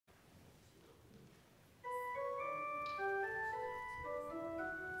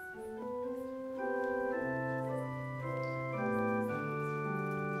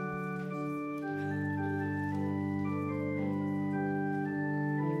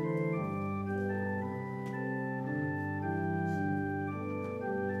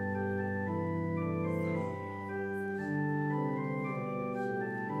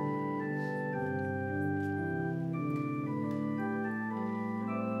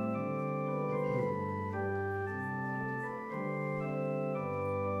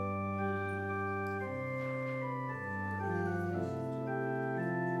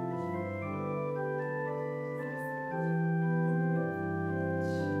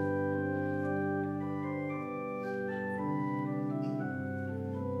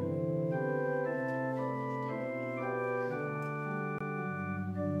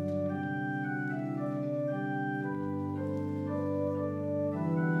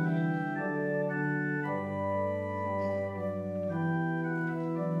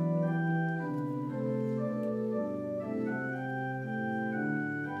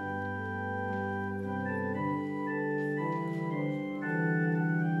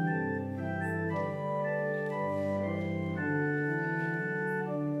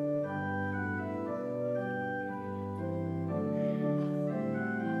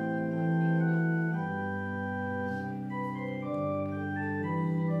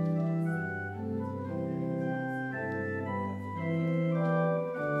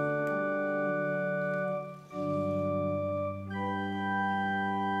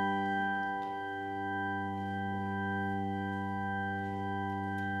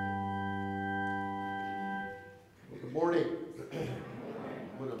Good morning.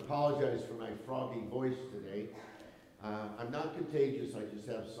 I'm going to apologize for my froggy voice today. I'm not contagious, I just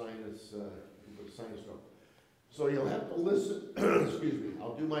have sinus stroke. So you'll have to listen, excuse me,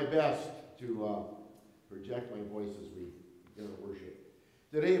 I'll do my best to project my voice as we begin our worship.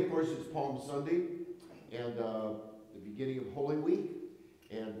 Today, of course, is Palm Sunday and the beginning of Holy Week,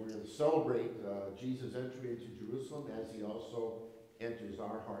 and we're going to celebrate Jesus' entry into Jerusalem as he also enters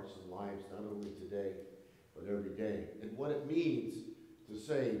our hearts and lives, not only today, but every day. And what it means to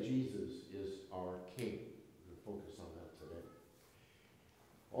say Jesus is our King. We're going to focus on that today.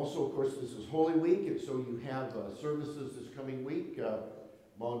 Also, of course, this is Holy Week, and so you have services this coming week,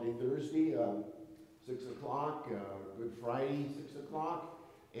 Monday, Thursday, 6 o'clock, Good Friday, 6 o'clock,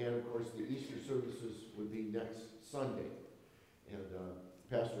 and of course the Easter services would be next Sunday. And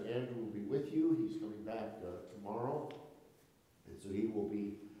Pastor Andrew will be with you. He's coming back tomorrow, and so he will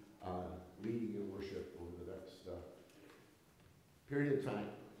be leading your worship over the next period of time.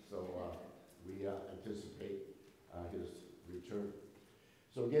 So we anticipate his return.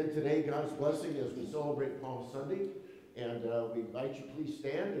 So again, today, God's blessing as we celebrate Palm Sunday. And we invite you, please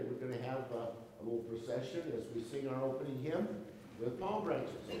stand, and we're going to have a little procession as we sing our opening hymn with palm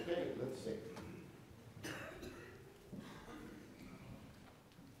branches. Okay, let's sing.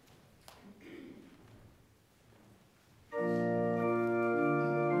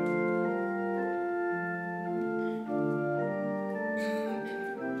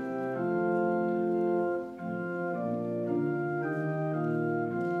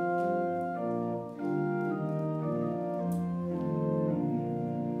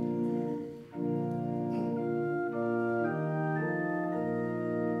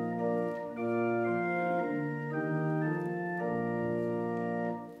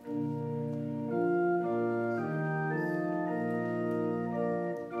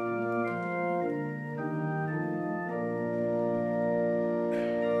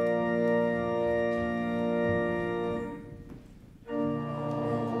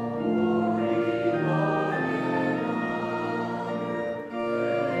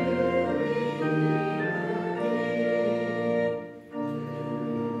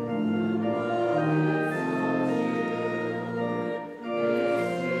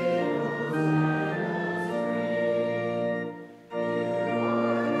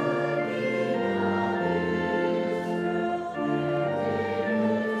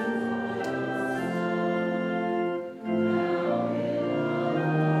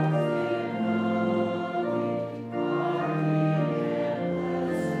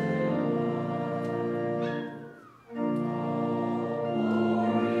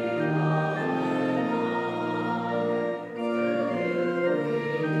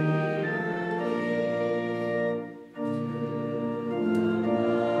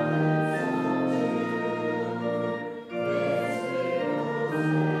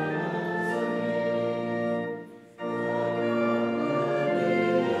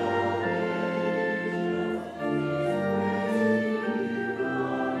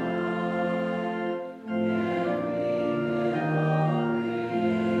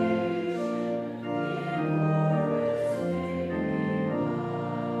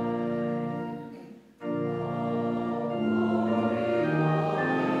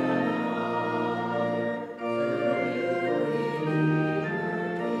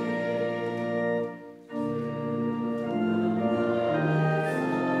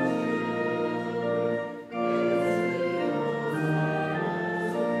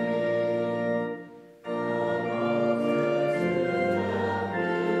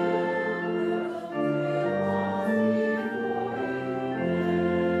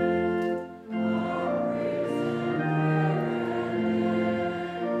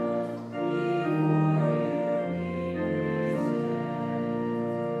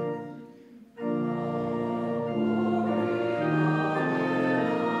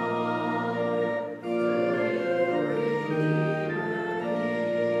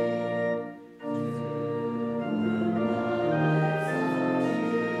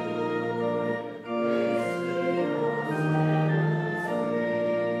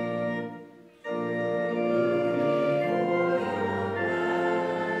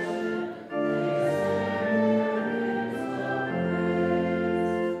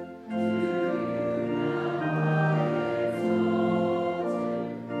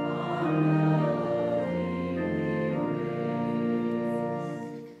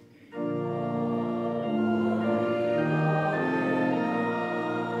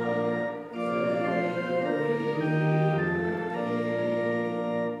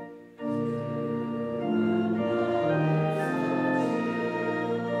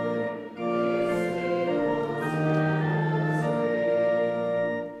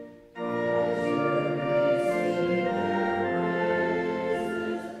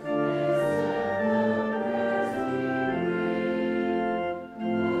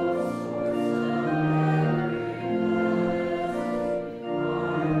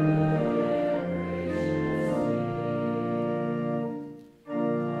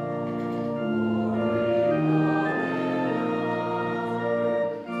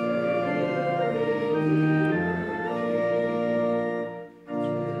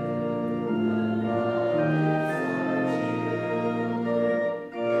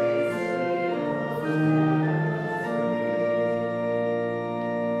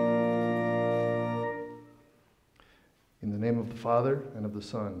 In the name of the Father, and of the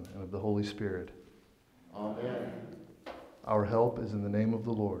Son, and of the Holy Spirit. Amen. Our help is in the name of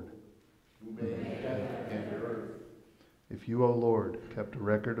the Lord. Who made heaven and earth. If you, O Lord, kept a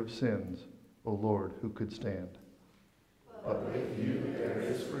record of sins, O Lord, who could stand? But with you there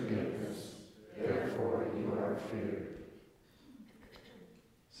is forgiveness, therefore you are feared.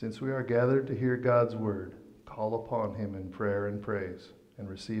 Since we are gathered to hear God's word, call upon him in prayer and praise, and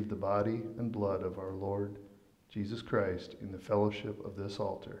receive the body and blood of our Lord Jesus Christ in the fellowship of this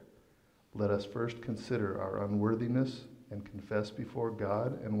altar. Let us first consider our unworthiness and confess before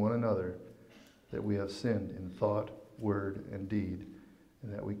God and one another that we have sinned in thought, word, and deed,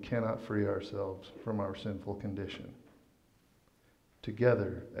 and that we cannot free ourselves from our sinful condition.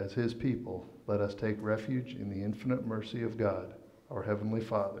 Together, as his people, let us take refuge in the infinite mercy of God, our Heavenly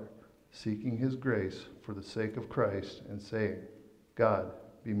Father, seeking his grace for the sake of Christ and saying, God,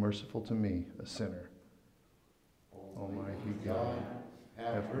 be merciful to me, a sinner. Almighty God,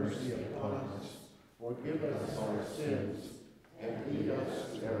 have mercy upon us, Forgive us our sins, and lead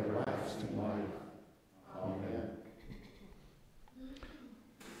us to everlasting life. Amen.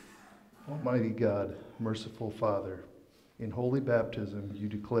 Almighty God, merciful Father, in holy baptism you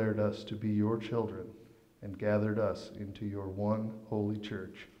declared us to be your children and gathered us into your one holy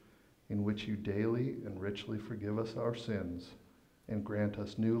church, in which you daily and richly forgive us our sins and grant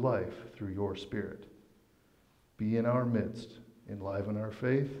us new life through your Spirit. Be in our midst, enliven our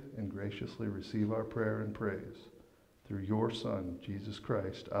faith, and graciously receive our prayer and praise. Through your Son, Jesus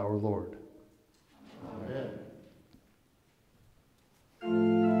Christ, our Lord. Amen.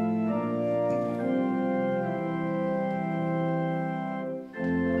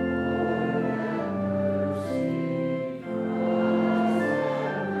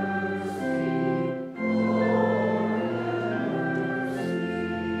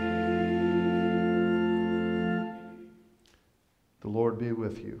 The Lord be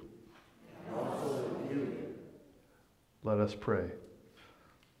with you. And also with you. Let us pray.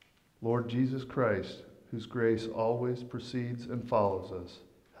 Lord Jesus Christ, whose grace always precedes and follows us,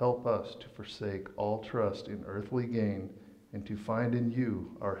 help us to forsake all trust in earthly gain and to find in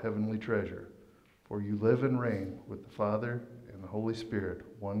you our heavenly treasure. For you live and reign with the Father and the Holy Spirit,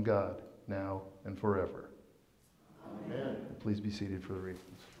 one God, now and forever. Amen. Please be seated for the readings.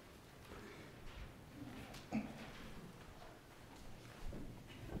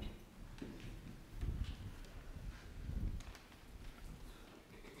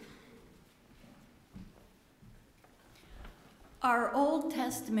 Our Old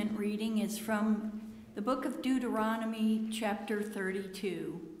Testament reading is from the book of Deuteronomy, chapter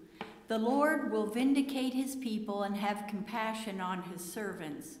 32. The Lord will vindicate his people and have compassion on his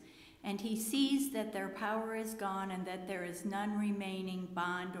servants, and he sees that their power is gone and that there is none remaining,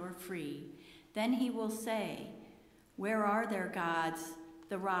 bond or free. Then he will say, where are their gods,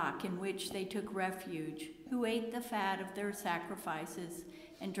 the rock in which they took refuge, who ate the fat of their sacrifices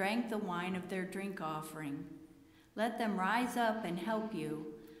and drank the wine of their drink offering? Let them rise up and help you.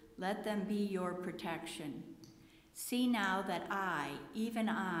 Let them be your protection. See now that I, even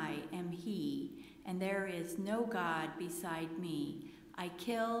I, am he, and there is no God beside me. I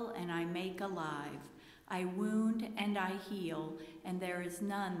kill and I make alive. I wound and I heal, and there is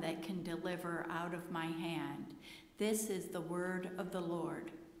none that can deliver out of my hand. This is the word of the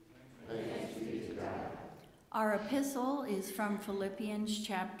Lord. Thanks be to God. Our epistle is from Philippians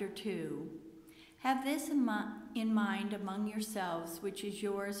chapter 2. Have this in mind among yourselves, which is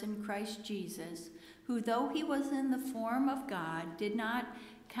yours in Christ Jesus, who, though he was in the form of God, did not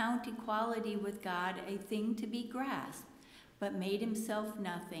count equality with God a thing to be grasped, but made himself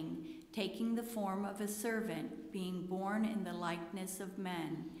nothing, taking the form of a servant, being born in the likeness of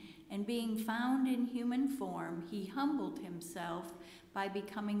men. And being found in human form, he humbled himself by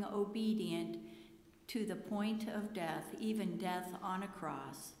becoming obedient to the point of death, even death on a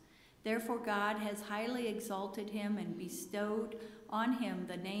cross. Therefore God has highly exalted him and bestowed on him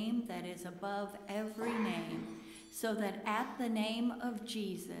the name that is above every name, so that at the name of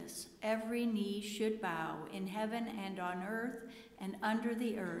Jesus every knee should bow in heaven and on earth and under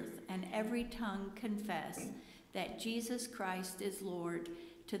the earth, and every tongue confess that Jesus Christ is Lord,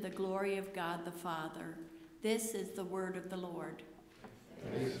 to the glory of God the Father. This is the word of the Lord.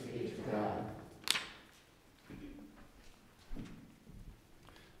 Thanks be to God.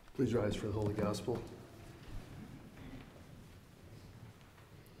 Please rise for the Holy Gospel.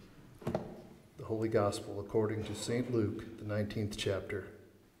 The Holy Gospel according to St. Luke, the 19th chapter.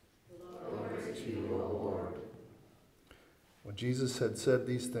 Glory to you, O Lord. When Jesus had said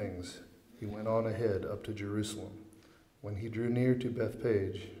these things, he went on ahead up to Jerusalem. When he drew near to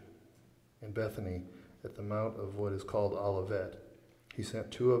Bethphage and Bethany at the mount of what is called Olivet, he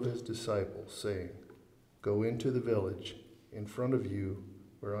sent 2 of his disciples, saying, "Go into the village in front of you,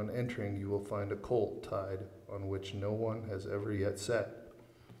 where on entering you will find a colt tied, on which no one has ever yet sat.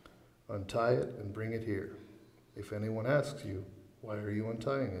 Untie it and bring it here. If anyone asks you, 'Why are you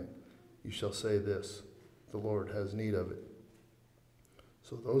untying it?' you shall say this, 'The Lord has need of it.'"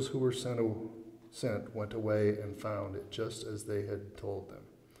 So those who were sent went away and found it just as they had told them.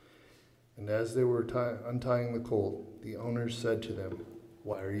 And as they were untying the colt, the owners said to them,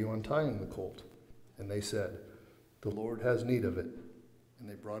 "Why are you untying the colt?" And they said, "The Lord has need of it." And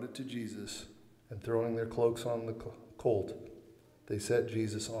they brought it to Jesus, and throwing their cloaks on the colt, they set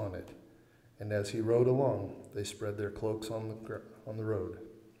Jesus on it. And as he rode along, they spread their cloaks on the road.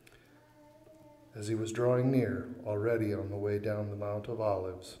 As he was drawing near, already on the way down the Mount of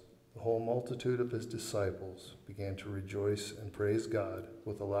Olives, the whole multitude of his disciples began to rejoice and praise God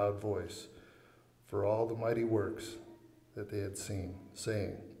with a loud voice for all the mighty works that they had seen,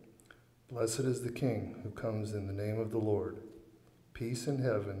 saying, "Blessed is the King who comes in the name of the Lord. Peace in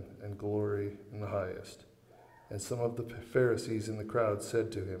heaven and glory in the highest." And some of the Pharisees in the crowd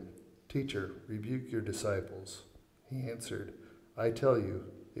said to him, "Teacher, rebuke your disciples." He answered, "I tell you,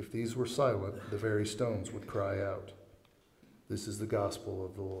 if these were silent, the very stones would cry out." This is the gospel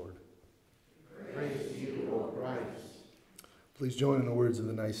of the Lord. Praise to you, O Christ. Please join in the words of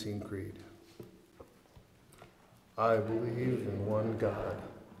the Nicene Creed. I believe in one God,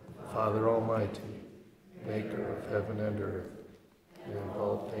 Father Almighty, maker of heaven and earth, and in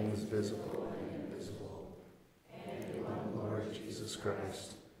all things visible and invisible, and in one Lord Jesus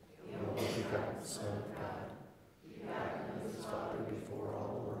Christ, the only begotten Son of God, begotten of his Father before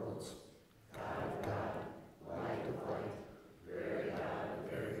all worlds, God of God, light of light, very God of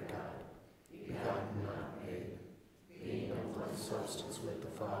very God, begotten, not made, being of one substance with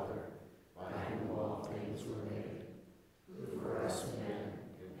the Father, by whom all things were made, who for us men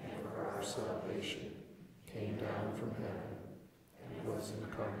and for our salvation came down from heaven, and was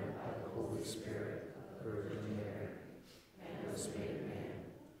incarnate by the Holy Spirit, Virgin Mary, and was made man,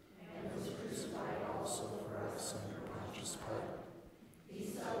 and was crucified also for us under Pontius Pilate. He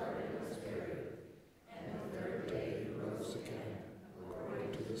suffered and was buried, and the third day he rose again,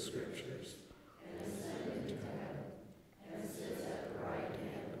 according to the Scriptures, and ascended into heaven, and sits at the right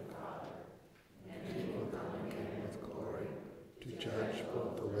hand of God. And he will come again with glory, to judge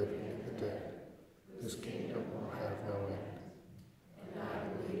both the living and the dead, whose kingdom will have no end. And I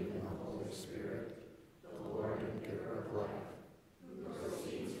believe in the Holy Spirit, the Lord and giver of life, who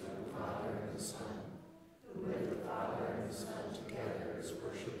proceeds from the Father and the Son, who with the Father and the Son together is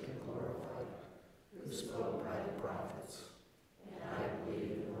worshipped and glorified, who spoke by the prophets. And I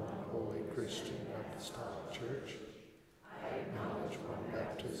believe in one holy Christian apostolic church. I acknowledge one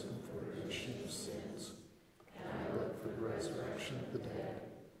baptism for the remission of sins, and I look for the resurrection of the dead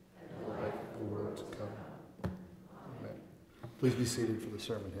and the life of the world to come. Amen. Please be seated for the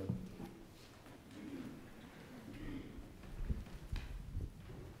sermon hymn.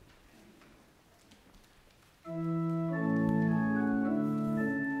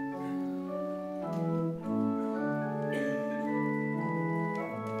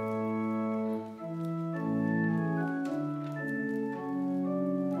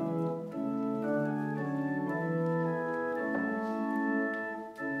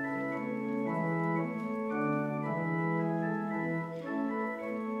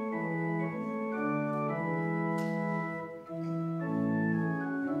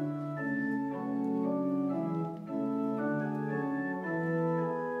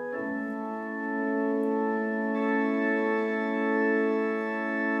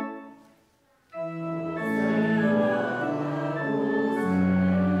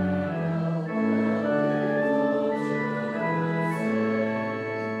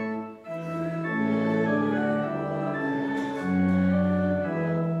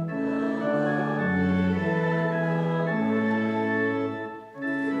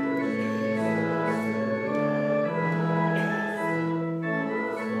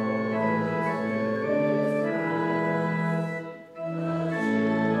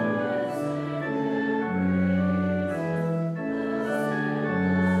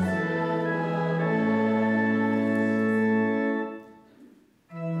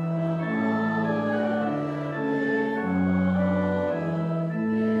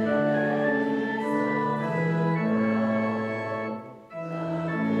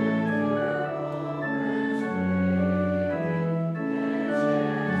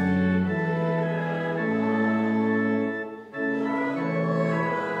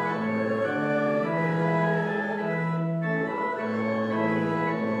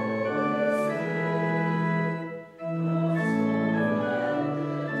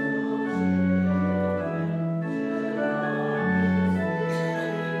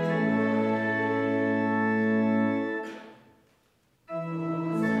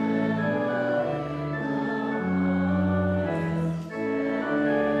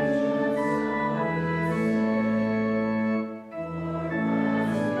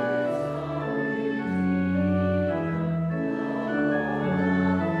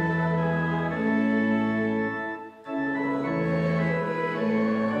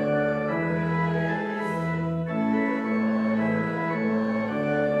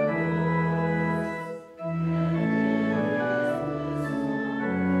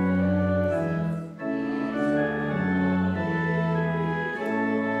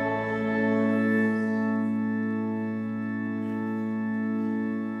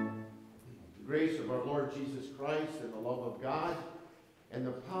 Christ and the love of God and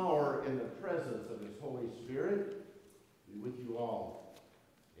the power and the presence of his Holy Spirit be with you all.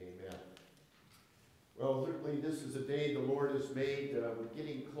 Amen. Well, certainly this is a day the Lord has made. We're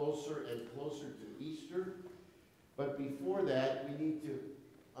getting closer and closer to Easter. But before that, we need to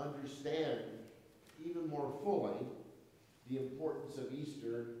understand even more fully the importance of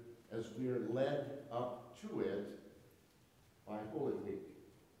Easter as we are led up to it by Holy Week.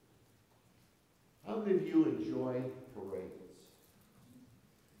 How many of you enjoy parades?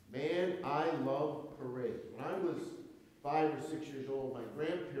 Man, I love parades. When I was 5 or 6 years old, my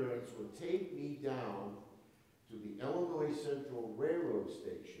grandparents would take me down to the Illinois Central Railroad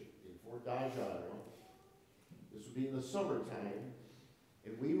Station in Fort Dodge, Iowa. This would be in the summertime,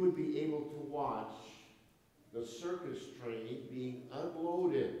 and we would be able to watch the circus train being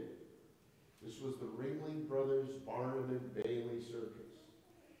unloaded. This was the Ringling Brothers Barnum and Bailey Circus.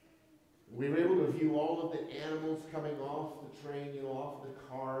 We were able to view all of the animals coming off the train, off the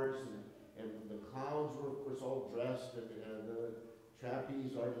cars, and the clowns were, of course, all dressed, and the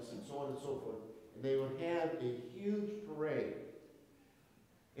trapeze artists, and so on and so forth. And they would have a huge parade.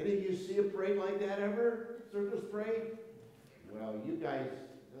 Any of you see a parade like that ever? Circus parade? Well, you guys,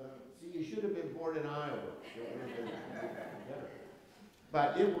 see, you should have been born in Iowa.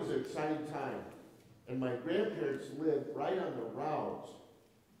 But it was an exciting time. And my grandparents lived right on the route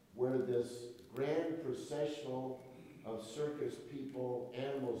where this grand processional of circus people,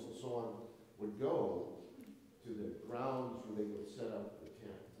 animals, and so on would go to the grounds where they would set up the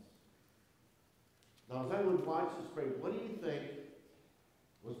tents. Now, as I would watch this parade, what do you think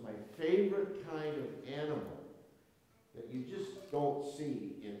was my favorite kind of animal that you just don't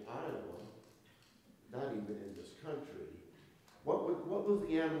see in Iowa, not even in this country? What was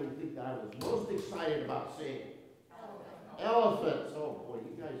the animal you think I was most excited about seeing? Elephants. Oh boy,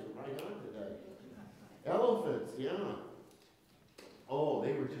 you guys are right on today. Elephants, yeah. Oh,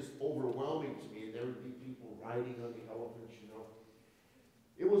 they were just overwhelming to me, and there would be people riding on the elephants,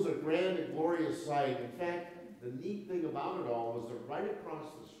 It was a grand and glorious sight. In fact, the neat thing about it all was that right across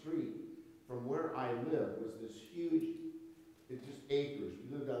the street from where I lived was this huge, it's just acres.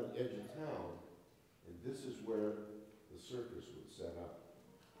 We lived on the edge of town, and this is where the circus would set up.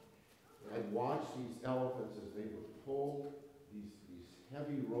 And I'd watch these elephants as they would pull these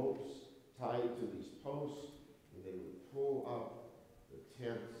heavy ropes tied to these posts, and they would pull up the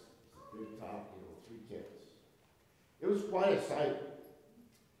tents, the big top, 3 tents. It was quite a sight.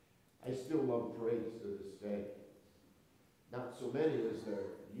 I still love parades to this day. Not so many as there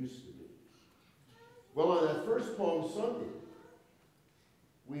used to be. Well, on that first Palm Sunday,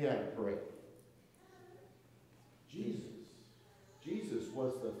 we had a parade. Jesus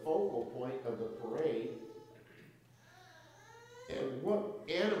was the focal point of the parade. And what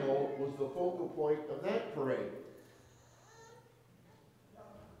animal was the focal point of that parade?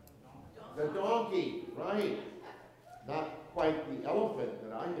 The donkey, right. Not quite the elephant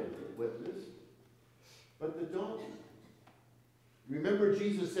that I had witnessed, but the donkey. Remember,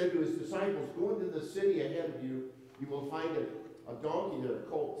 Jesus said to his disciples, go into the city ahead of you. You will find a donkey there, a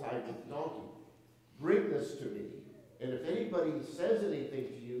colt tied with a donkey. Bring this to me. And if anybody says anything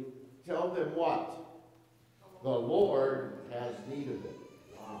to you, tell them what? The Lord has need of it.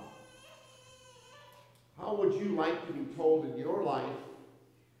 Wow. How would you like to be told in your life,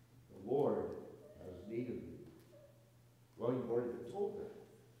 the Lord has need of you? Well, you've already been told that.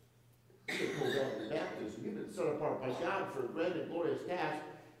 You've been told that in baptism. You've been set apart by God for a grand and glorious task.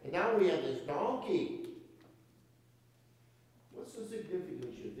 And now we have this donkey. What's the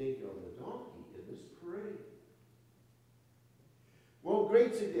significance, you think, of the donkey in this parade? Well,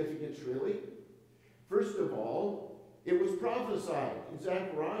 great significance, really. First of all, it was prophesied in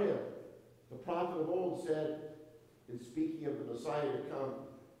Zechariah. The prophet of old said, in speaking of the Messiah to come,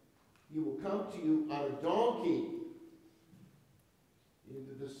 he will come to you on a donkey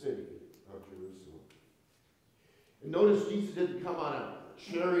into the city of Jerusalem. And notice Jesus didn't come on a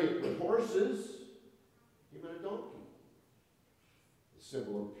chariot with horses. He came on a donkey. A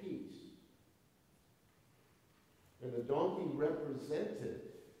symbol of peace. And the donkey represented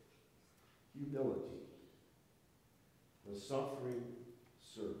humility. The suffering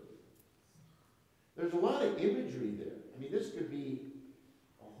servant. There's a lot of imagery there. I mean, this could be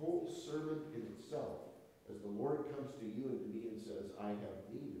a whole sermon in itself as the Lord comes to you and to me and says, I have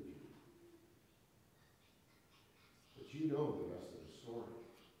need of you. But you know the rest of the story.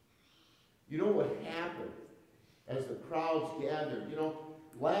 You know what happened as the crowds gathered.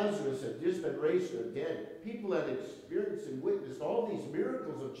 Lazarus had just been raised from the dead. People had experienced and witnessed all these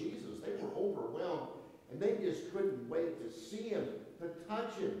miracles of Jesus. They were overwhelmed, and they just couldn't wait to see him, to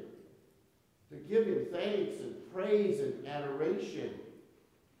touch him. to give him thanks and praise and adoration.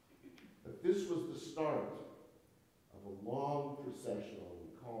 But this was the start of a long processional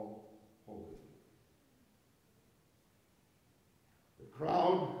we call Holy Week. The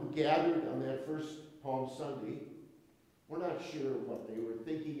crowd who gathered on that first Palm Sunday, we're not sure what they were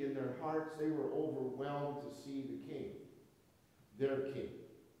thinking in their hearts. They were overwhelmed to see the King, their King,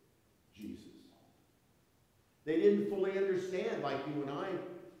 Jesus. They didn't fully understand, like you and I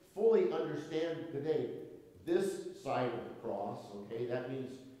fully understand today, this side of the cross, okay? That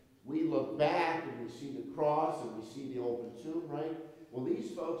means we look back and we see the cross and we see the open tomb, right? Well,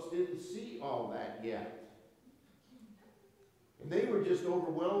 these folks didn't see all that yet. And they were just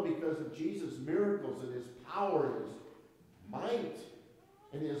overwhelmed because of Jesus' miracles and his power and his might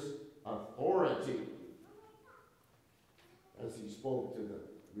and his authority as he spoke to the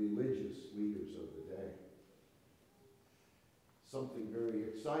religious leaders of the day. Something very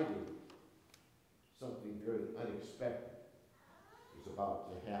exciting, something very unexpected was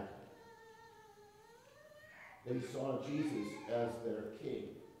about to happen. They saw Jesus as their king.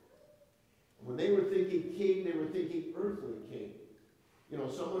 And when they were thinking king, they were thinking earthly king. You know,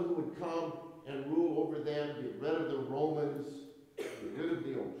 someone who would come and rule over them, get rid of the Romans, get rid of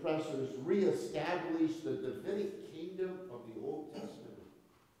the oppressors, reestablish the Davidic kingdom of the Old Testament,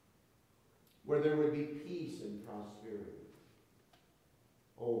 where there would be peace and prosperity.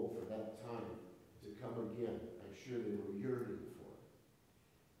 Oh, for that time to come again. I'm sure they were yearning for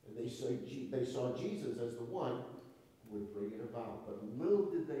it. And they saw Jesus as the one who would bring it about. But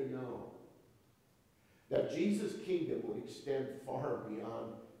little did they know that Jesus' kingdom would extend far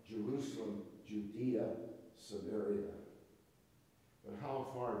beyond Jerusalem, Judea, Samaria. But how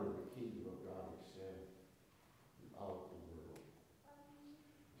far did the kingdom of God extend? Throughout the world.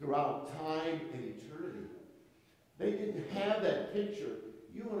 Throughout time and eternity. They didn't have that picture.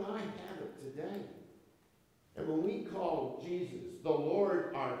 You and I have it today. And when we call Jesus the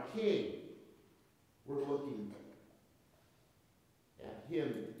Lord our King, we're looking at him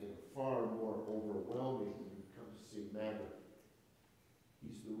in a far more overwhelming when it comes to see manner.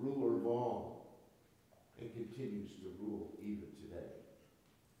 He's the ruler of all and continues to rule even today.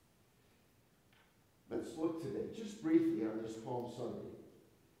 Let's look today, just briefly on this Palm Sunday,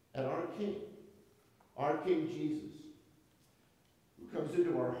 at our King Jesus, who comes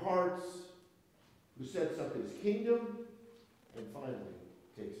into our hearts, who sets up his kingdom, and finally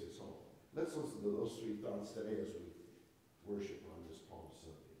takes us home. Let's listen to those three thoughts today as we worship on this Palm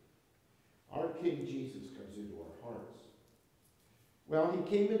Sunday. Our King Jesus comes into our hearts. Well,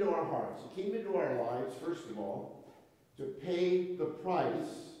 he came into our hearts. He came into our lives, first of all, to pay the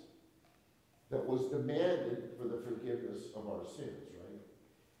price that was demanded for the forgiveness of our sins, right?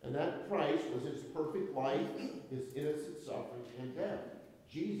 And that price was his perfect life, his innocent suffering, and death.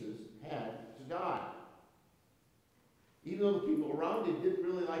 Jesus had to die. Even though the people around him didn't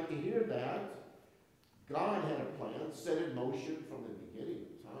really like to hear that, God had a plan set in motion from the beginning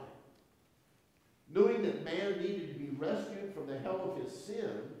of time. Knowing that man needed to be rescued from the hell of his sin,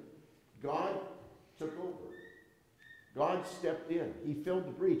 God took over. God stepped in. He filled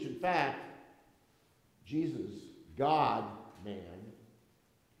the breach. In fact, Jesus, God-man,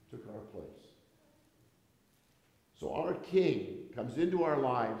 took our place. So our King comes into our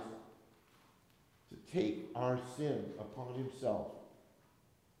lives to take our sin upon himself,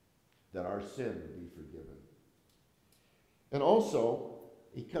 that our sin would be forgiven. And also,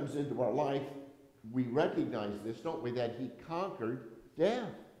 he comes into our life, we recognize this, don't we, that he conquered death.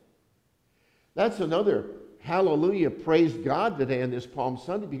 That's another hallelujah, praise God today on this Palm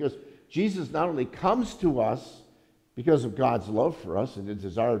Sunday, because Jesus not only comes to us because of God's love for us and his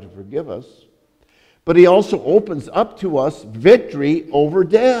desire to forgive us, but he also opens up to us victory over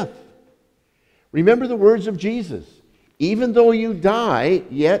death. Remember the words of Jesus. Even though you die,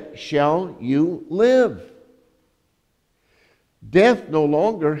 yet shall you live. Death no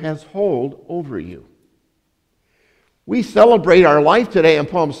longer has hold over you. We celebrate our life today on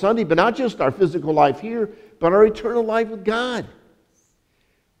Palm Sunday, but not just our physical life here, but our eternal life with God.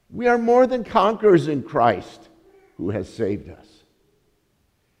 We are more than conquerors in Christ, who has saved us.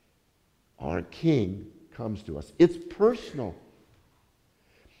 Our King comes to us. It's personal.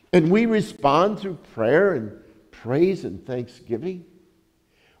 And we respond through prayer and praise and thanksgiving.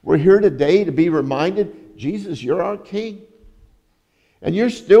 We're here today to be reminded, Jesus, you're our King. And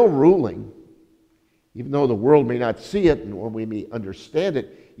you're still ruling. Even though the world may not see it nor we may understand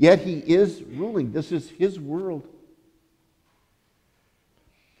it, yet he is ruling. This is his world.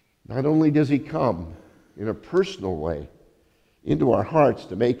 Not only does he come in a personal way into our hearts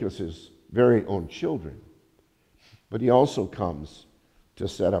to make us his very own children, but he also comes to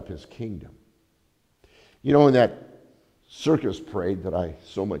set up his kingdom. You know, in that circus parade that I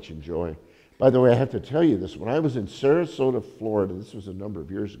so much enjoy. By the way, I have to tell you this. When I was in Sarasota, Florida, this was a number of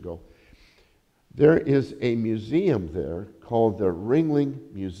years ago, there is a museum there called the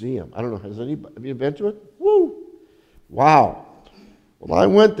Ringling Museum. I don't know, have you been to it? Woo! Wow. Well, I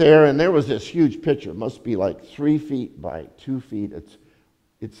went there, and there was this huge picture. It must be like 3 feet by 2 feet.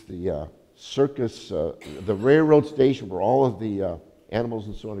 It's the circus, the railroad station where all of the animals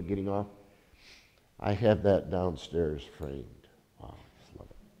and so on are getting off. I have that downstairs framed. Wow, just love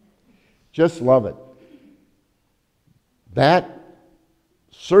it. Just love it. That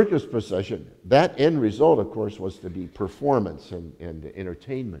circus procession, that end result, of course, was to be performance and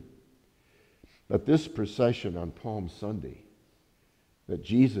entertainment. But this procession on Palm Sunday that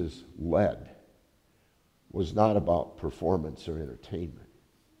Jesus led was not about performance or entertainment.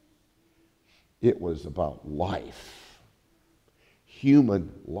 It was about life,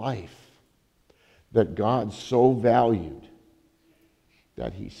 human life, that God so valued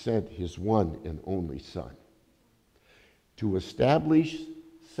that he sent his one and only Son to establish,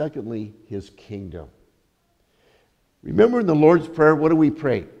 secondly, his kingdom. Remember in the Lord's Prayer, what do we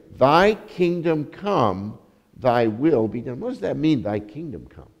pray? Thy kingdom come, thy will be done. What does that mean, thy kingdom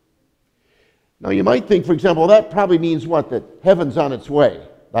come? Now you might think, for example, that probably means what? That heaven's on its way,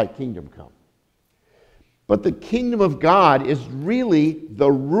 thy kingdom come. But the kingdom of God is really the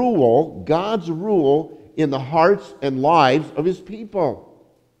rule, God's rule in the hearts and lives of his people.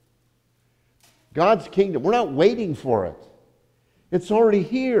 God's kingdom, we're not waiting for it. It's already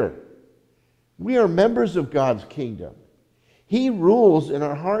here. We are members of God's kingdom. He rules in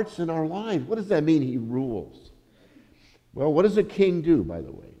our hearts and our lives. What does that mean, he rules? Well, what does a king do, by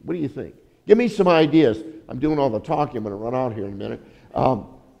the way? What do you think? Give me some ideas. I'm doing all the talking. I'm going to run out here in a minute.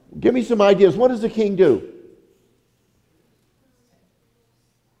 Give me some ideas. What does a king do?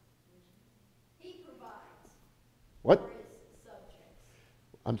 What?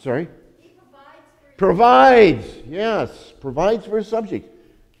 I'm sorry? He provides, yes. Provides for his subjects.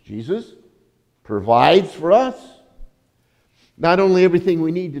 Jesus provides for us. Not only everything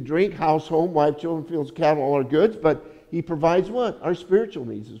we need to drink, house, home, wife, children, fields, cattle, all our goods, but he provides what? Our spiritual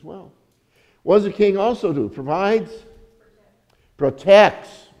needs as well. What does a king also do? Provides? Protects.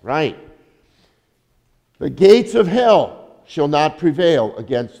 Right. The gates of hell shall not prevail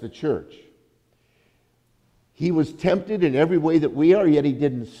against the church. He was tempted in every way that we are, yet he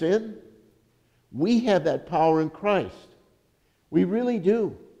didn't sin. We have that power in Christ. We really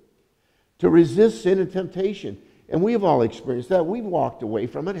do. To resist sin and temptation. And we've all experienced that. We've walked away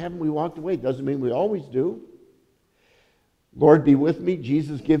from it. Haven't we walked away? Doesn't mean we always do. Lord, be with me.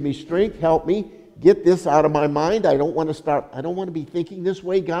 Jesus, give me strength. Help me. Get this out of my mind. I don't want to be thinking this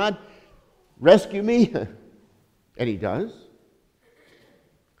way. God, rescue me. And he does.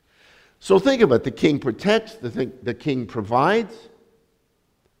 So think of it. The king protects. The king provides.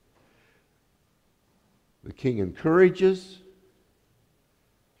 The king encourages.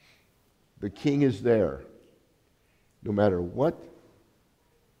 The king is there. No matter what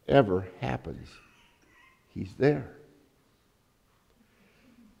ever happens, he's there.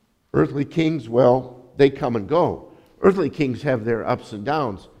 Earthly kings, well, they come and go. Earthly kings have their ups and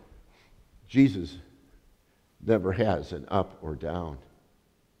downs. Jesus never has an up or down.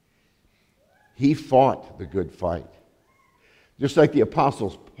 He fought the good fight. Just like the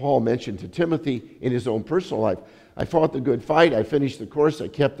apostles Paul mentioned to Timothy in his own personal life. I fought the good fight. I finished the course. I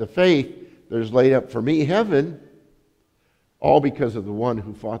kept the faith. There's laid up for me heaven. All because of the one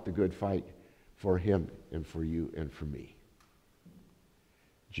who fought the good fight for him and for you and for me.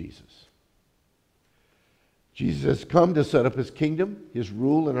 Jesus. Jesus has come to set up his kingdom, his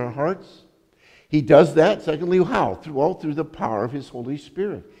rule in our hearts. He does that, secondly, how? Through the power of his Holy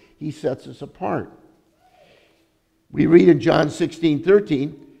Spirit. He sets us apart. We read in John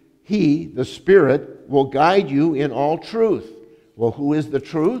 16:13, he, the Spirit, will guide you in all truth. Well, who is the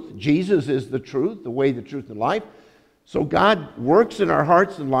truth? Jesus is the truth, the way, the truth, and life. So God works in our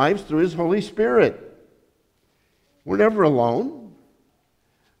hearts and lives through his Holy Spirit. We're never alone.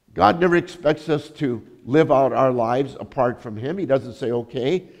 God never expects us to live out our lives apart from him. He doesn't say,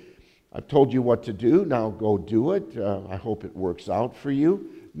 okay, I've told you what to do, now go do it. I hope it works out for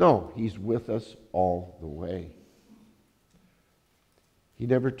you. No, he's with us all the way. He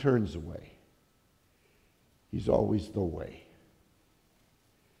never turns away. He's always the way.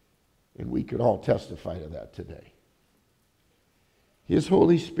 And we could all testify to that today. His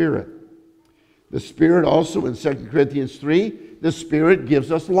Holy Spirit. The Spirit also in 2 Corinthians 3, the Spirit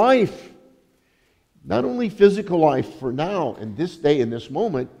gives us life. Not only physical life for now, in this day, in this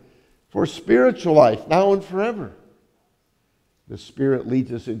moment, for spiritual life, now and forever. The Spirit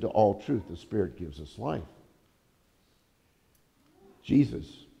leads us into all truth. The Spirit gives us life. Jesus,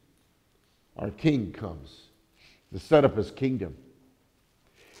 our King, comes to set up his kingdom.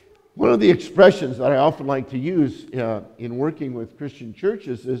 One of the expressions that I often like to use in working with Christian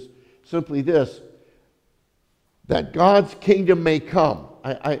churches is simply this: that God's kingdom may come.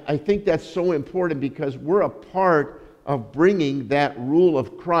 I think that's so important because we're a part of bringing that rule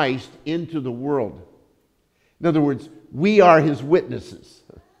of Christ into the world. In other words, we are his witnesses.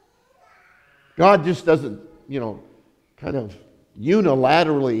 God just doesn't, kind of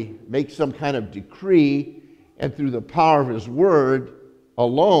unilaterally make some kind of decree, and through the power of his word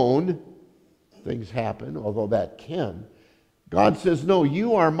alone, things happen, although that can. God says, no,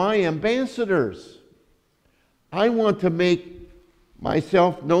 you are my ambassadors. I want to make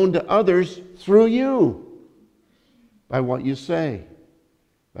myself known to others through you, by what you say,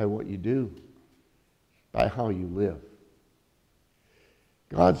 by what you do, by how you live.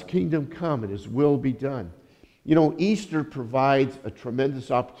 God's kingdom come and his will be done. Easter provides a tremendous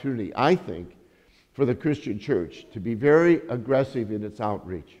opportunity, I think, for the Christian church to be very aggressive in its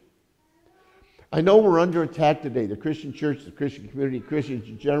outreach. I know we're under attack today. The Christian church, the Christian community, Christians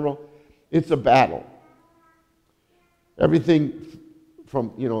in general, it's a battle. Everything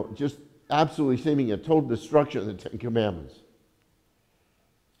from, just absolutely seeming a total destruction of the Ten Commandments.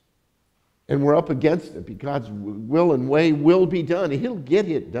 And we're up against it because God's will and way will be done. He'll get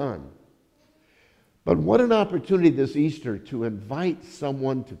it done. But what an opportunity this Easter to invite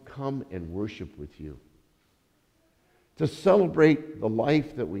someone to come and worship with you. To celebrate the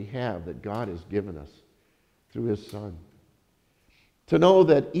life that we have, that God has given us through his Son. To know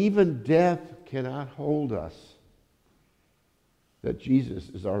that even death cannot hold us. That Jesus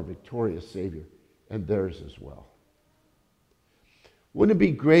is our victorious Savior, and theirs as well. Wouldn't it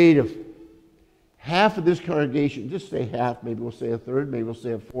be great if half of this congregation, just say half, maybe we'll say a third, maybe we'll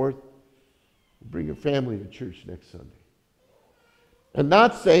say a fourth, bring your family to church next Sunday. And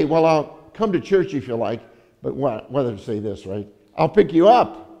not say, well, I'll come to church if you like, but whether to say this, right? I'll pick you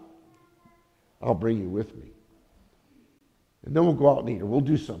up. I'll bring you with me. And then we'll go out and eat, or we'll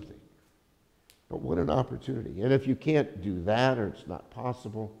do something. But what an opportunity. And if you can't do that, or it's not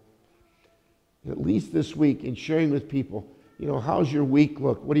possible, at least this week, in sharing with people, how's your week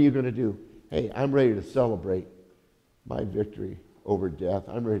look? What are you going to do? Hey, I'm ready to celebrate my victory over death.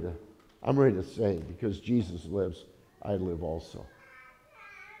 I'm ready to say, because Jesus lives, I live also.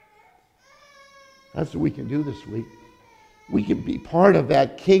 That's what we can do this week. We can be part of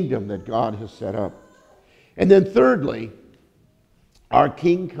that kingdom that God has set up. And then thirdly, our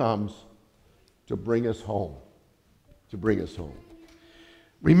King comes to bring us home. To bring us home.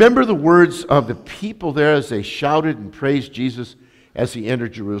 Remember the words of the people there as they shouted and praised Jesus as he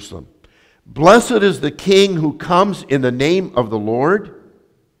entered Jerusalem. Blessed is the King who comes in the name of the Lord.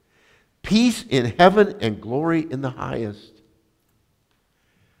 Peace in heaven and glory in the highest.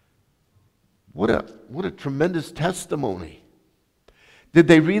 What a tremendous testimony. Did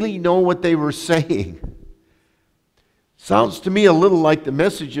they really know what they were saying? Sounds to me a little like the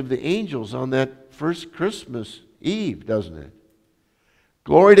message of the angels on that first Christmas Eve, doesn't it?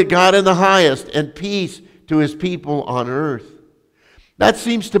 Glory to God in the highest, and peace to his people on earth. That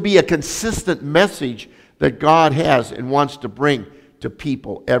seems to be a consistent message that God has and wants to bring to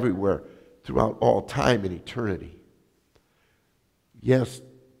people everywhere throughout all time and eternity. Yes,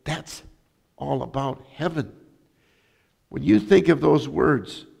 that's all about heaven. When you think of those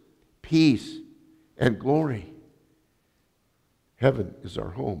words, peace and glory, heaven is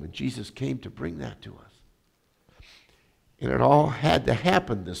our home, and Jesus came to bring that to us. And it all had to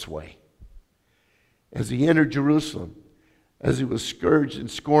happen this way. As he entered Jerusalem, as he was scourged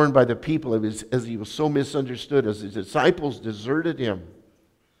and scorned by the people, as he was so misunderstood, as his disciples deserted him,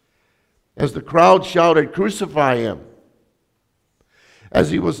 as the crowd shouted, "Crucify him,"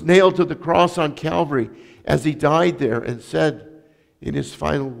 as he was nailed to the cross on Calvary, as he died there and said in his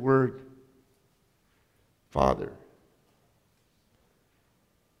final word, "Father,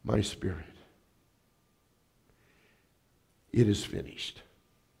 my spirit, it is finished."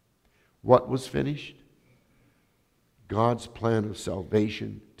 What was finished? God's plan of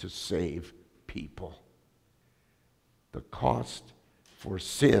salvation to save people. The cost for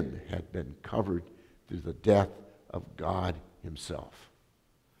sin had been covered through the death of God himself.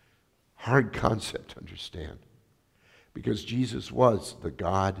 Hard concept to understand, because Jesus was the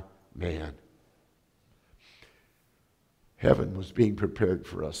God-man. Heaven was being prepared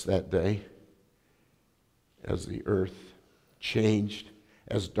for us that day as the earth changed,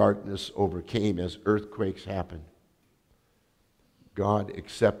 as darkness overcame, as earthquakes happened. God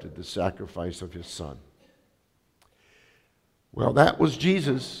accepted the sacrifice of his Son. Well, that was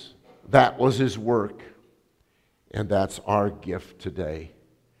Jesus. That was his work. And that's our gift today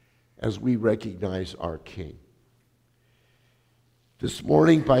as we recognize our King. This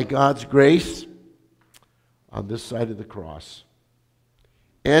morning, by God's grace, on this side of the cross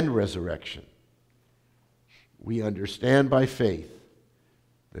and resurrection, we understand by faith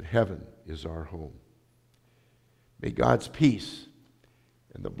that heaven is our home. May God's peace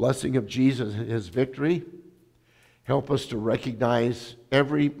and the blessing of Jesus and his victory help us to recognize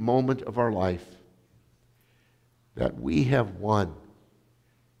every moment of our life that we have won,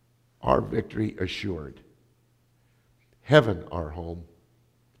 our victory assured. Heaven our home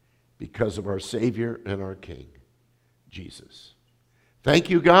because of our Savior and our King, Jesus. Thank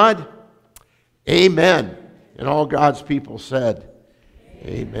you, God. Amen. And all God's people said,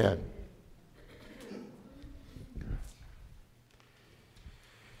 Amen.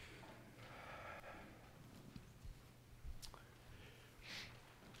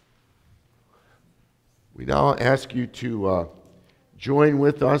 We now ask you to join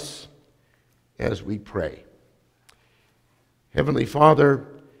with us as we pray. Heavenly Father,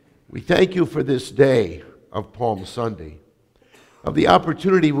 we thank you for this day of Palm Sunday, of the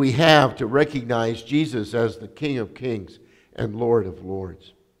opportunity we have to recognize Jesus as the King of Kings and Lord of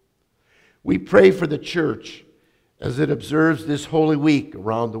Lords. We pray for the church as it observes this Holy Week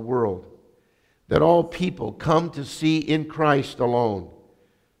around the world, that all people come to see in Christ alone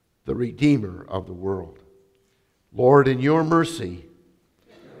the Redeemer of the world. Lord, in your mercy,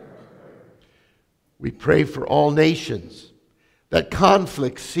 we pray for all nations, that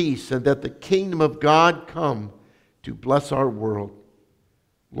conflict cease and that the kingdom of God come to bless our world.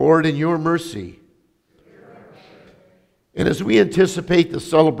 Lord, in your mercy. And as we anticipate the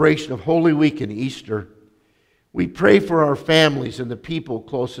celebration of Holy Week and Easter, we pray for our families and the people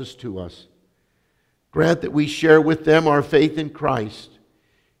closest to us. Grant that we share with them our faith in Christ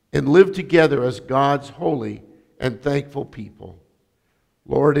and live together as God's holy and thankful people.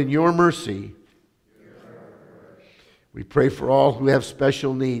 Lord, in your mercy, we pray for all who have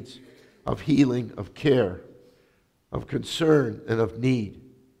special needs of healing, of care, of concern, and of need.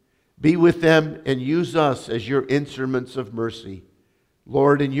 Be with them and use us as your instruments of mercy.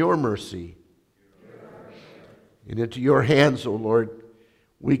 Lord, in your mercy. And into your hands, O Lord,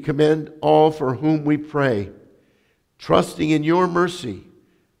 we commend all for whom we pray, trusting in your mercy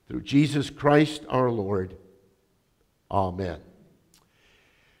through Jesus Christ our Lord. Amen.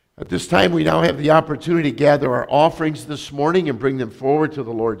 At this time, we now have the opportunity to gather our offerings this morning and bring them forward to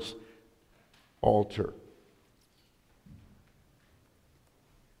the Lord's altar.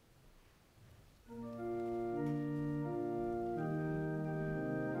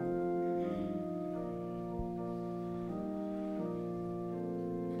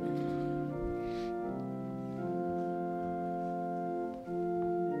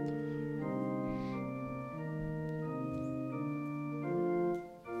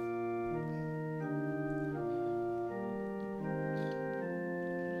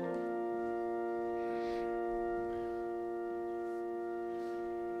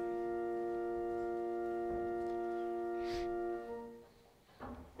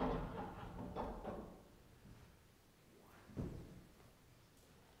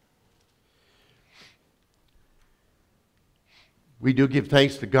 We do give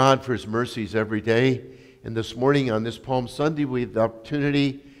thanks to God for his mercies every day. And this morning on this Palm Sunday, we have the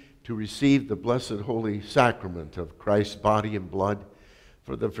opportunity to receive the blessed holy sacrament of Christ's body and blood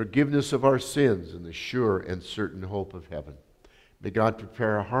for the forgiveness of our sins and the sure and certain hope of heaven. May God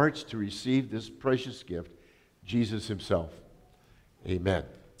prepare our hearts to receive this precious gift, Jesus himself. Amen.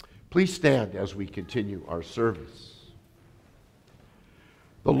 Please stand as we continue our service.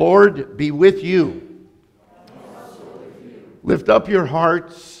 The Lord be with you. Lift up your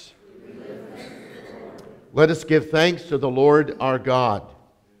hearts. Let us give thanks to the Lord our God.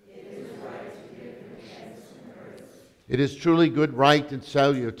 It is truly good, right, and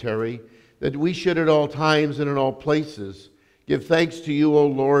salutary that we should at all times and in all places give thanks to you, O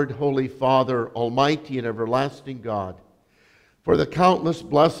Lord, Holy Father, Almighty and everlasting God, for the countless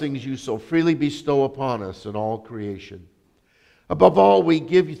blessings you so freely bestow upon us and all creation. Above all, we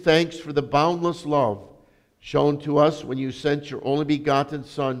give you thanks for the boundless love shown to us when you sent your only begotten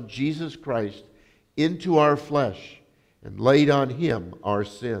Son, Jesus Christ, into our flesh and laid on him our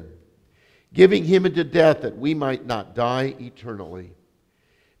sin, giving him into death that we might not die eternally.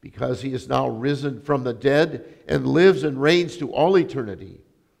 Because he is now risen from the dead and lives and reigns to all eternity,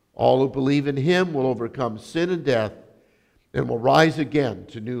 all who believe in him will overcome sin and death and will rise again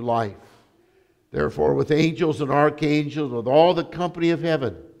to new life. Therefore, with angels and archangels, with all the company of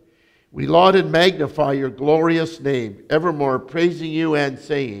heaven, We laud and magnify your glorious name, evermore praising you and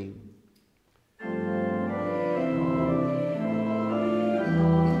saying,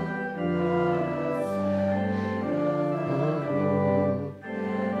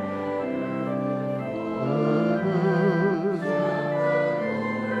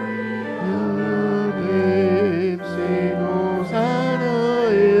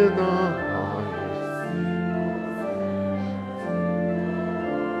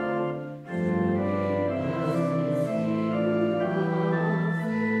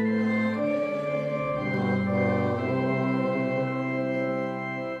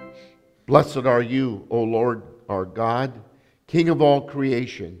 Blessed are you, O Lord our God, King of all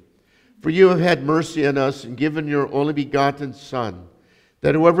creation. For you have had mercy on us and given your only begotten Son,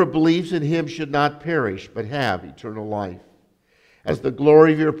 that whoever believes in him should not perish, but have eternal life. As the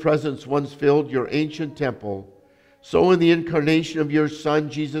glory of your presence once filled your ancient temple, so in the incarnation of your Son,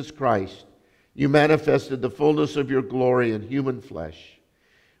 Jesus Christ, you manifested the fullness of your glory in human flesh.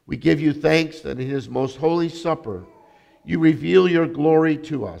 We give you thanks that in his most holy supper, you reveal your glory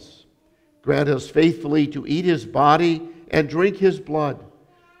to us. Grant us faithfully to eat his body and drink his blood,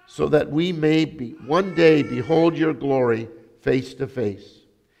 so that we may one day behold your glory face to face.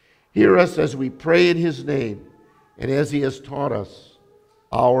 Hear us as we pray in his name, and as he has taught us,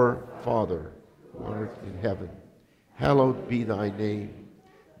 Our Father, who art in heaven, hallowed be thy name.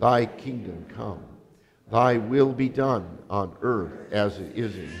 Thy kingdom come. Thy will be done on earth as it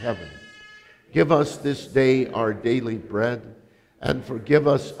is in heaven. Give us this day our daily bread, and forgive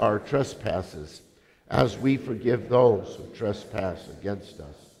us our trespasses, as we forgive those who trespass against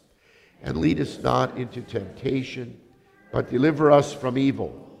us. And lead us not into temptation, but deliver us from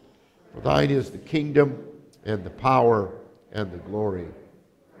evil. For thine is the kingdom, and the power, and the glory.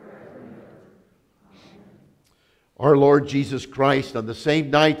 Our Lord Jesus Christ, on the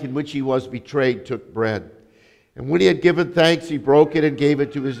same night in which he was betrayed, took bread. And when he had given thanks, he broke it and gave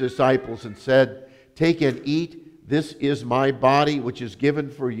it to his disciples and said, "Take and eat. This is my body, which is given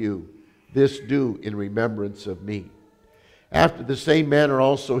for you. This do in remembrance of me." After the same manner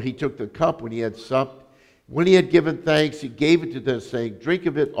also he took the cup when he had supped. When he had given thanks, he gave it to them, saying, "Drink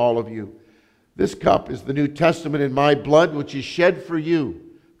of it, all of you. This cup is the New Testament in my blood, which is shed for you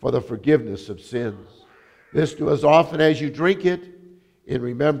for the forgiveness of sins. This do as often as you drink it in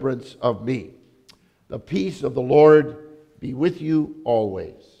remembrance of me." The peace of the Lord be with you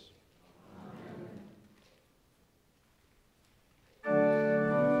always.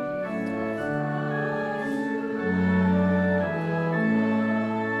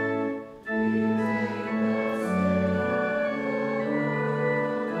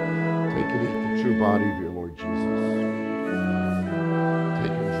 Body of your Lord Jesus.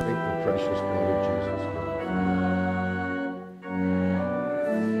 Take and drink the precious blood of Jesus.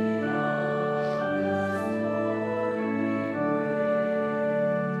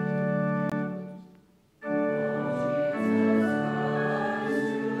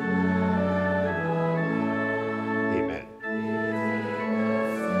 Amen.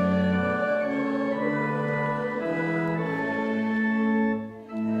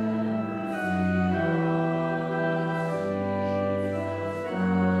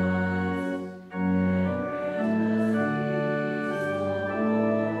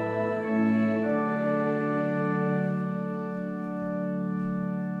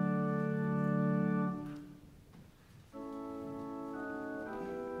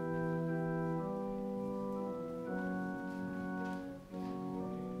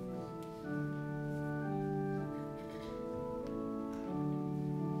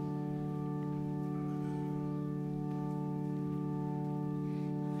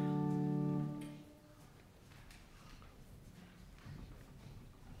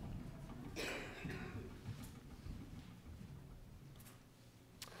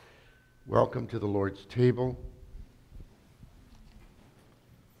 Welcome to the Lord's table.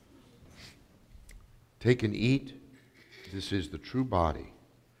 Take and eat. This is the true body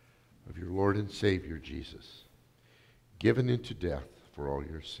of your Lord and Savior Jesus, given into death for all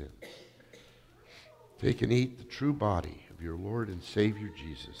your sins. Take and eat the true body of your Lord and Savior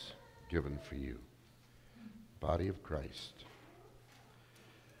Jesus, given for you. Body of Christ.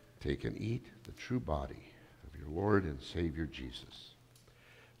 Take and eat the true body of your Lord and Savior Jesus.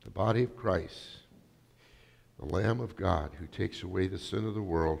 The body of Christ, the Lamb of God who takes away the sin of the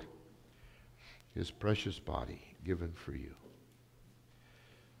world, his precious body given for you.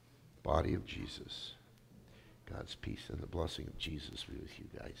 Body of Jesus. God's peace and the blessing of Jesus be with you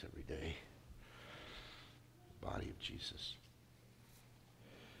guys every day. Body of Jesus.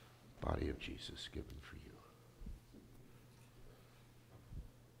 Body of Jesus given for you.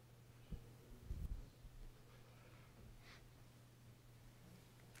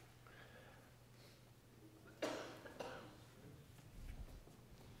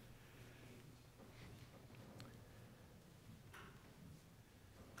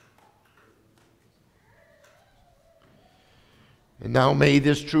 And now may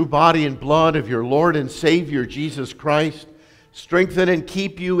this true body and blood of your Lord and Savior Jesus Christ strengthen and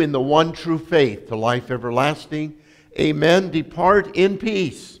keep you in the one true faith to life everlasting. Amen. Depart in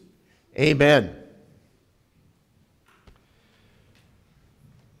peace. Amen.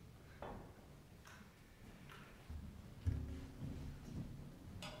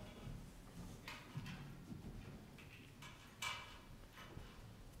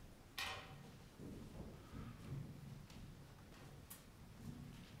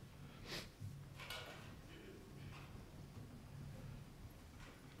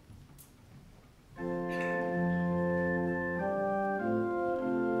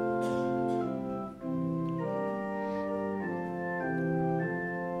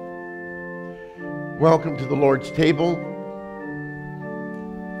 Welcome to the Lord's table.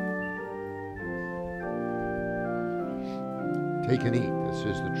 Take and eat. This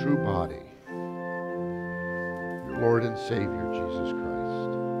is the true body of your Lord and Savior, Jesus Christ.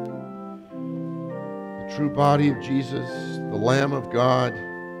 The true body of Jesus, the Lamb of God,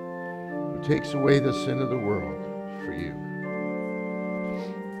 who takes away the sin of the world for you.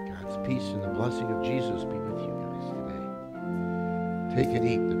 God's peace and the blessing of Jesus be with you guys today. Take and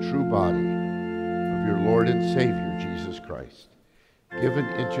eat the true body of your Lord and Savior, Jesus Christ, given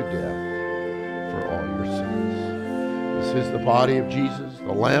into death for all your sins. This is the body of Jesus,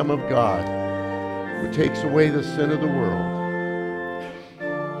 the Lamb of God, who takes away the sin of the world.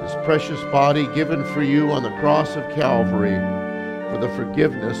 His precious body given for you on the cross of Calvary for the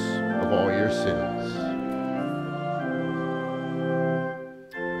forgiveness of all your sins.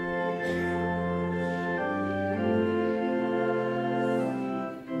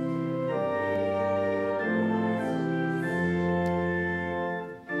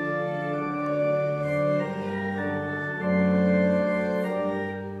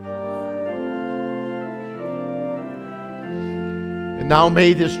 Now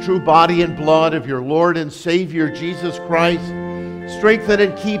may this true body and blood of your Lord and Savior Jesus Christ strengthen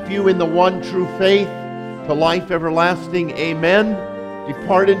and keep you in the one true faith to life everlasting. Amen.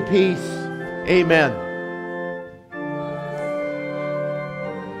 Depart in peace. Amen.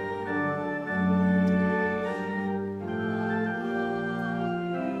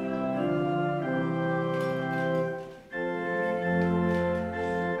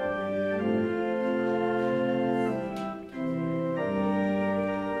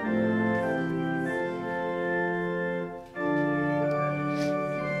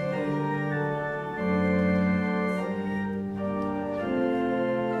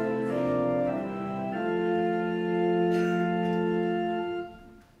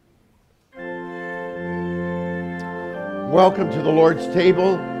 Welcome to the Lord's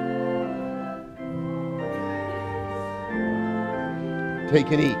table.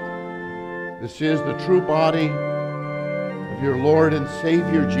 Take and eat. This is the true body of your Lord and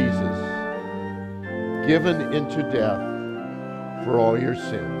Savior Jesus, given into death for all your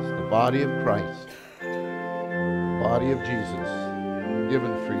sins. The body of Christ, the body of Jesus,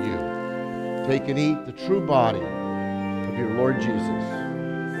 given for you. Take and eat the true body of your Lord Jesus,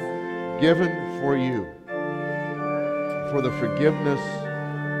 given for you, for the forgiveness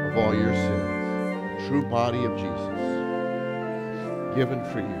of all your sins. True body of Jesus, given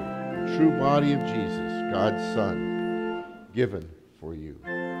for you. The true body of Jesus, God's Son, given for you.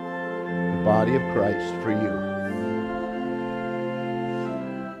 The body of Christ for you.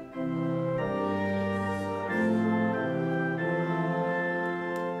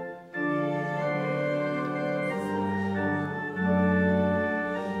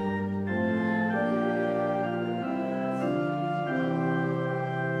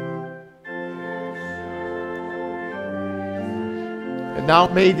 And now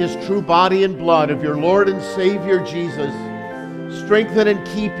may this true body and blood of your Lord and Savior Jesus strengthen and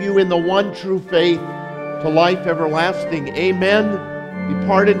keep you in the one true faith to life everlasting. Amen.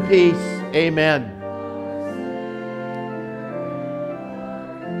 Depart in peace. Amen.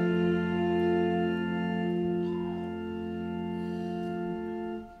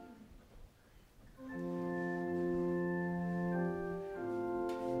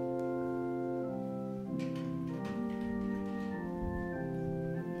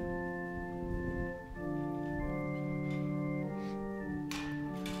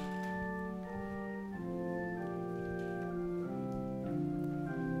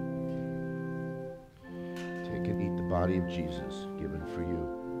 Body of Jesus given for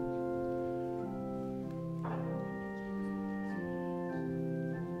you.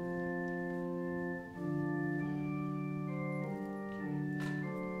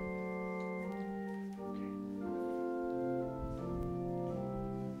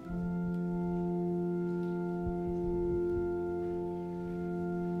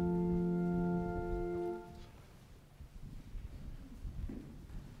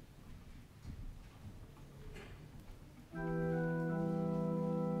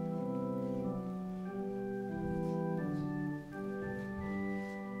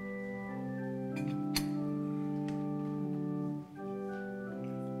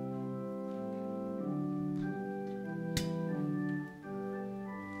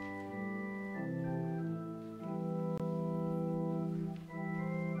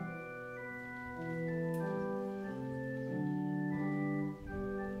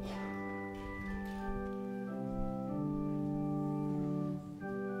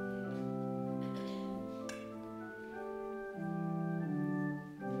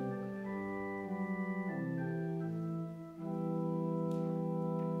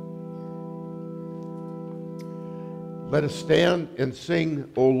 Let us stand and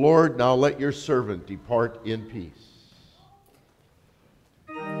sing, O Lord, now let your servant depart in peace.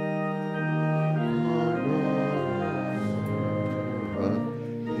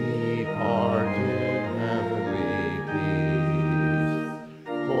 Depart in heavenly peace,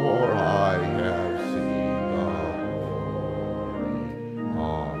 for I have seen the glory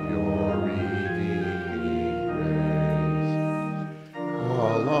of your redeeming grace.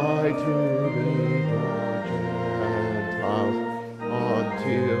 A light to lead the Gentiles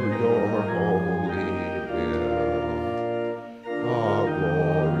until your holy will, the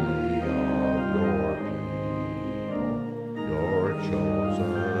glory of your people, your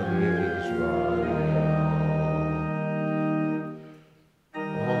chosen Israel.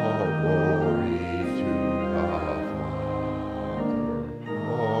 All glory to the Father,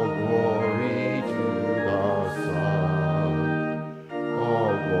 all glory to the Son,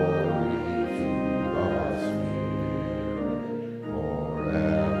 all glory to the Spirit,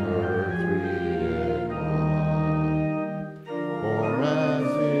 forever three in one. For as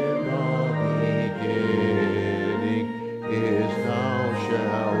in the beginning, is now,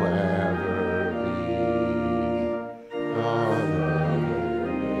 shall ever be,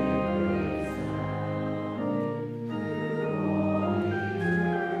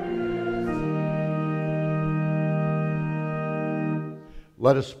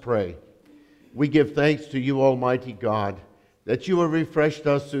 Let us pray. We give thanks to you, Almighty God, that you have refreshed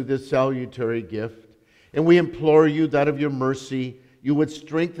us through this salutary gift, and we implore you that of your mercy you would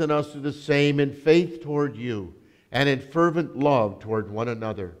strengthen us through the same in faith toward you and in fervent love toward one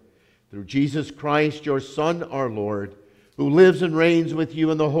another. Through Jesus Christ, your Son, our Lord, who lives and reigns with you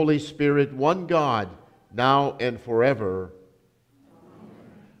in the Holy Spirit, one God, now and forever.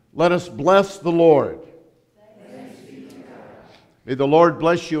 Let us bless the Lord. May the Lord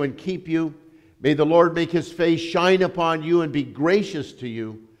bless you and keep you. May the Lord make his face shine upon you and be gracious to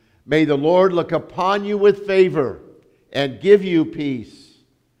you. May the Lord look upon you with favor and give you peace.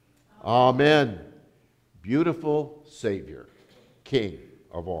 Amen. Beautiful Savior, King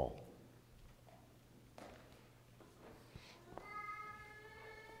of all.